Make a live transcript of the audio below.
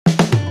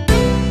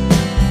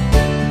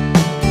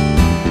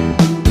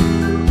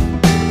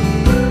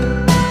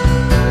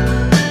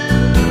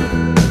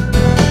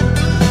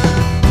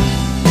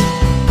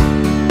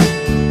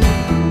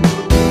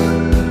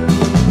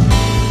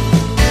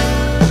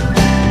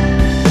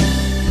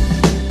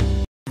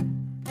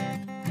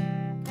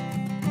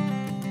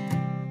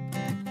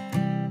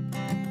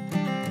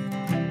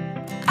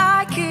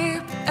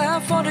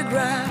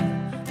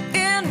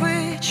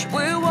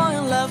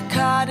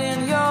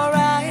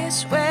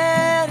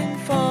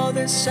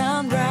the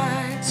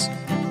sunrise.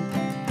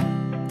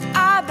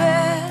 I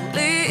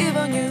barely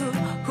even knew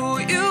who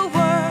you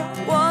were.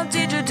 What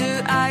did you do?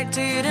 I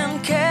didn't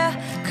care,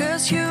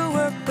 'cause you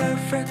were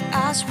perfect,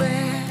 I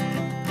swear.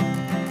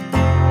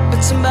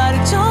 But somebody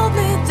told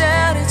me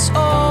that it's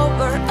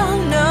over. Oh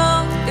no,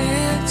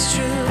 it's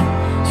true.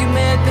 You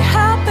made me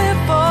happy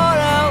for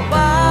a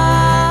while.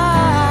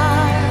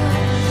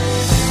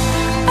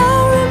 I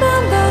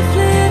remember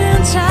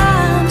fleeting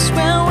times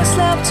when we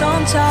slept on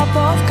top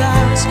of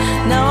cars.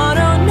 Now I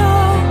don't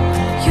know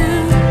you,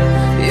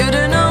 you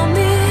don't know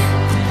me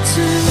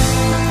too.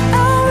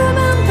 I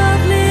remember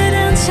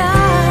fleeting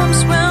times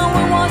when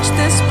we watched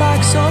the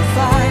sparks of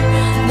fire.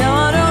 Now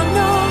I don't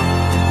know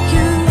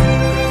you,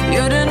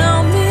 you don't know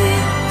me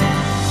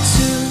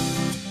too.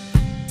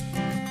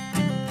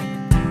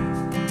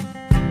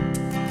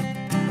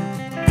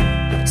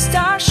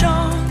 Stars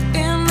shone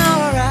in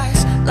our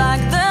eyes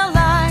like the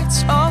lights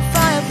of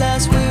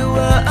fireflies. We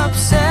were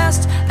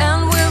obsessed and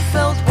we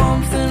felt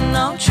warmth in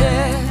our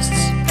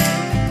chests.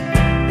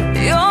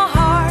 Your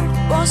heart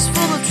was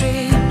full of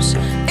dreams,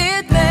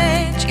 it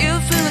made you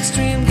feel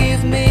extreme.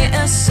 Give me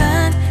a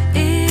sign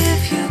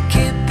if you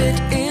keep it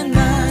in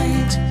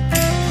mind.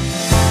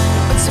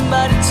 But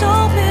somebody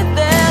told me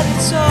that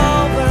it's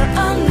over.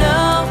 I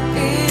know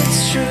it's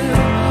true.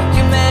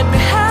 You made me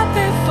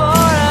happy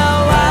for a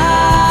while.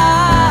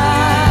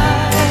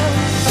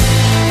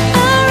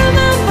 I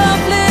remember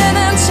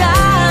fleeting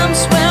times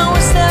when we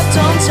slept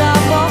on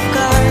top of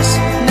cars.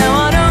 Now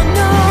I don't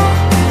know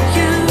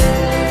you,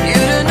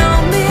 you don't know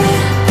me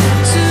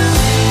too.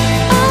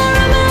 I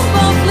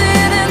remember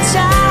fleeting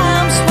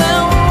times when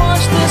we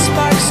watched the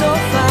sparks of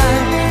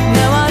fire.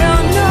 Now I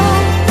don't know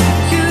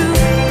you,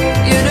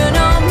 you don't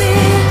know me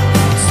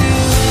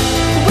too.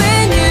 We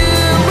knew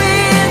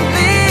we'd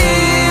be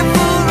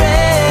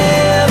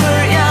forever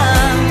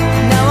young.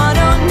 Now I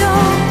don't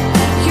know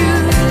you,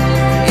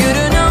 you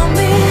don't know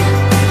me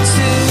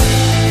too.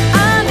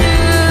 I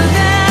knew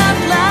that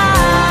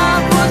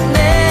love would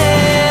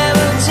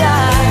never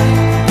die.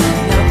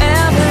 Now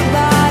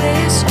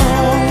everybody's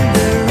on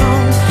their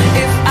own.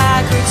 If I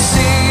could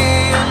see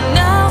you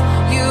now,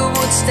 you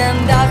would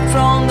stand out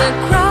from the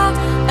crowd,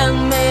 and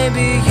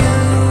maybe you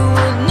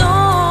would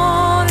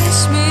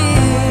notice me.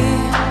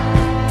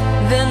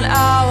 Then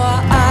our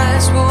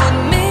eyes would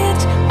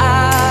meet,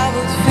 I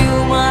would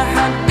feel my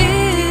heart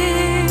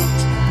beat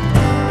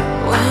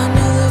when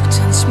you looked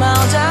and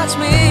smiled at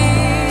me.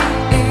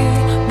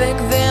 Back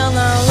then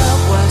our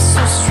love was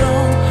so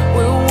strong,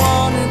 we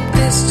wanted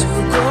this to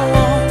go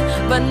on.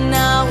 But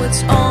now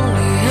it's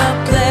only a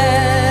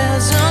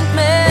pleasant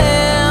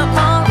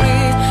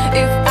memory.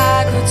 If I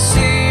could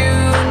see you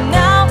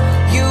now,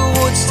 you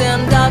would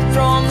stand out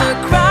from the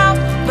crowd,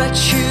 but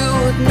you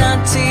would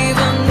not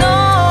even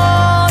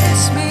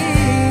notice me.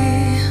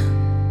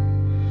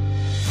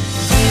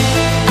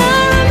 I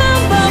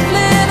remember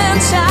fleeting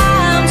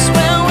times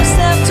when we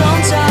slept on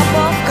top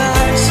of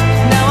cars.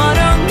 Now I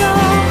don't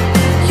know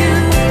you,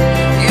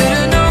 you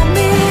don't know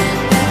me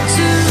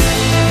too.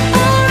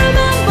 I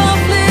remember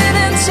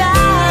fleeting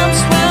times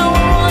when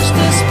we watched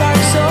the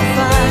sparks of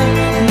fire.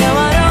 Now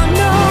I don't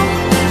know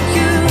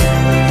you,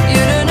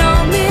 you don't know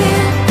me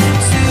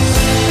too.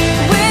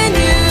 We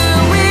knew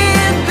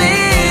we'd be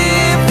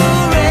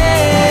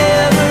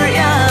forever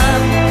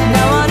young.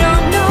 Now I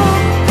don't know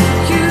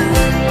you,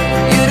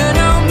 you don't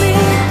know me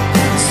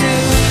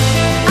too.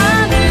 I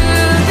knew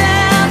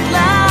that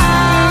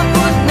love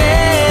would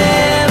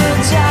never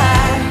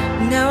die.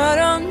 Now I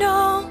don't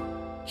know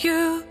you,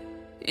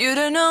 you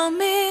don't know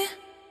me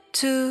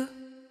too.